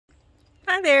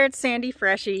Hi there, it's Sandy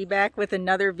Freshie back with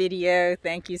another video.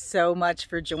 Thank you so much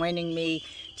for joining me.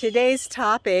 Today's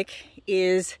topic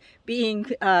is being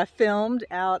filmed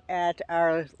out at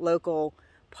our local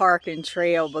park and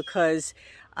trail because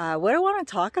what I want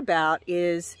to talk about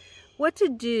is what to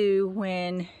do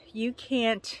when you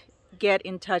can't get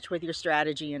in touch with your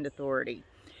strategy and authority.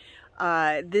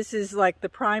 This is like the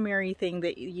primary thing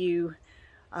that you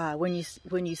when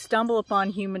you stumble upon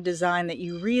human design that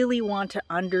you really want to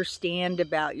understand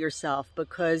about yourself,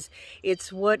 because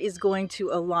it's what is going to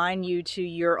align you to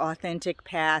your authentic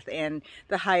path and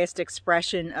the highest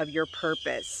expression of your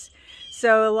purpose.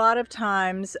 So a lot of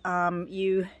times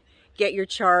you get your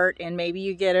chart and maybe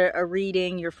you get a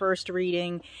reading, your first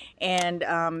reading, and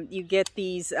you get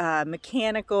these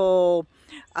mechanical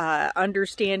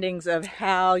understandings of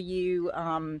how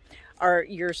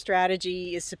your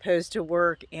strategy is supposed to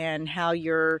work and how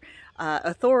your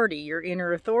authority, your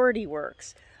inner authority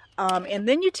works. And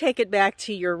then you take it back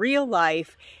to your real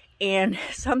life, and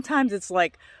sometimes it's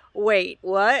like, wait,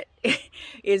 what?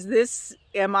 Is this,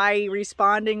 am I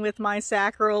responding with my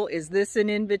sacral? Is this an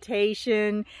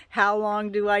invitation? How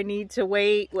long do I need to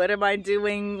wait? What am I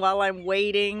doing while I'm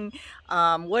waiting?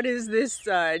 What is this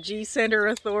G-center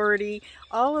authority?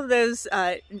 All of those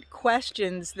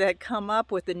questions that come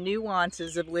up with the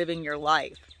nuances of living your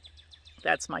life.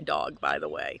 That's my dog, by the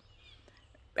way,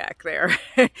 back there.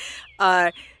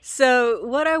 So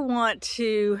what I want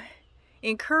to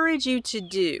encourage you to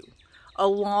do,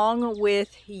 along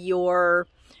with your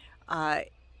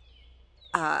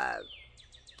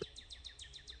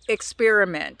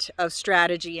experiment of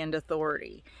strategy and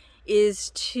authority, is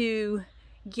to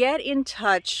get in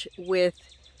touch with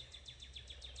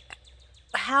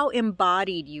how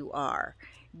embodied you are.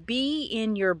 Be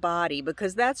in your body,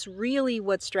 because that's really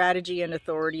what strategy and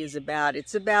authority is about.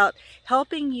 It's about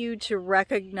helping you to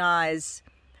recognize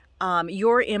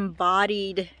your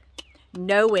embodied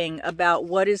knowing about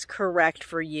what is correct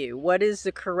for you. What is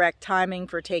the correct timing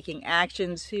for taking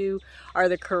actions? Who are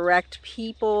the correct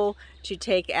people to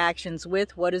take actions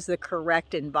with? What is the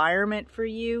correct environment for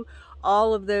you?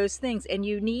 All of those things. And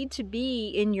you need to be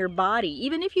in your body.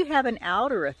 Even if you have an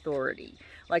outer authority,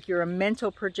 like you're a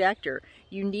mental projector,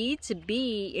 you need to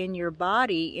be in your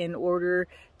body in order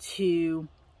to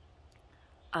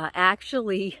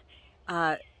actually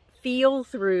feel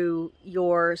through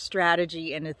your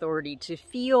strategy and authority, to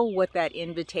feel what that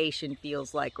invitation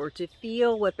feels like, or to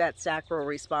feel what that sacral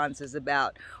response is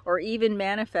about, or even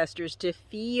manifestors, to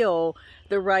feel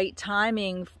the right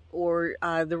timing or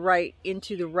the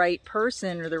right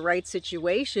person or the right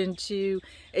situation to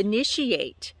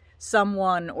initiate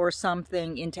someone or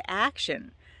something into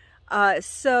action.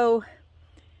 So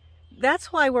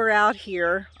that's why we're out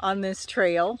here on this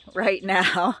trail right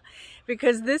now,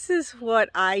 because this is what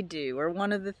I do, or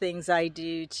one of the things I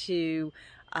do to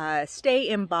stay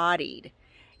embodied.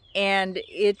 And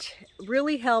it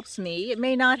really helps me. It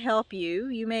may not help you.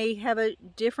 You may have a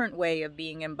different way of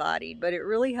being embodied, but it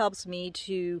really helps me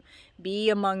to be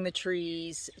among the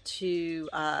trees, to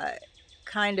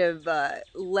kind of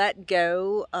let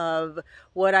go of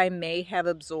what I may have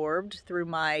absorbed through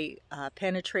my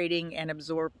penetrating and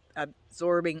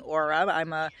absorbing aura.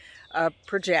 I'm a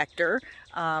projector,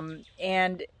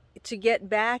 and to get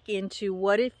back into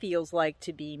what it feels like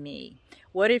to be me,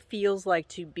 what it feels like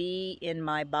to be in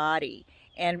my body.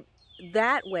 And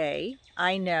that way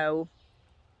I know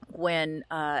when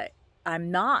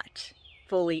I'm not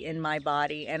fully in my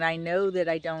body, and I know that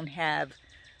I don't have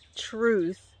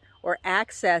truth or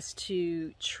access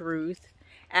to truth,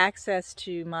 access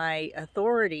to my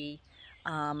authority,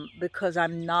 because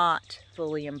I'm not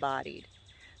fully embodied.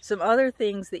 Some other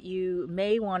things that you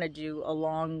may want to do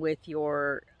along with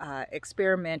your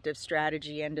experiment of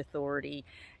strategy and authority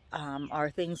are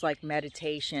things like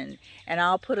meditation. And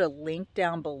I'll put a link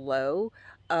down below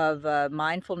of a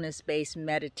mindfulness-based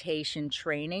meditation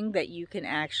training that you can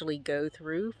actually go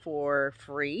through for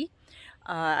free.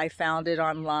 I found it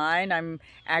online. I'm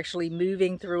actually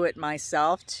moving through it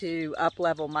myself to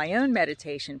up-level my own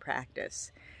meditation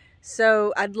practice.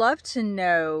 So I'd love to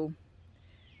know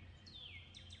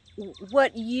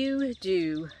what you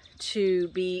do to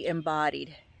be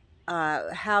embodied,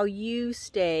 how you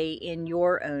stay in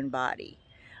your own body.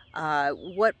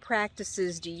 What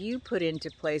practices do you put into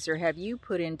place, or have you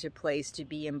put into place to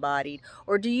be embodied?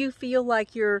 Or do you feel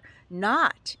like you're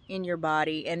not in your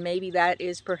body, and maybe that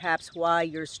is perhaps why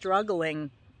you're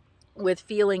struggling with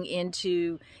feeling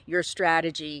into your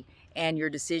strategy and your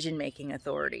decision-making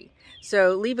authority?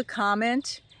 So leave a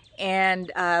comment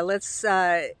And let's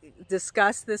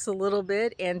discuss this a little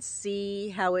bit and see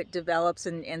how it develops,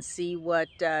 and see what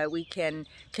we can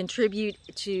contribute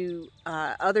to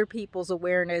other people's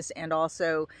awareness, and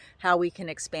also how we can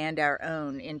expand our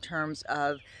own in terms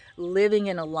of living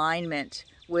in alignment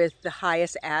with the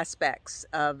highest aspects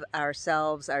of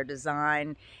ourselves, our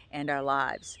design, and our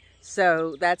lives.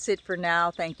 So that's it for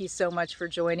now. Thank you so much for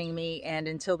joining me, and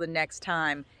until the next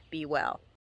time, be well.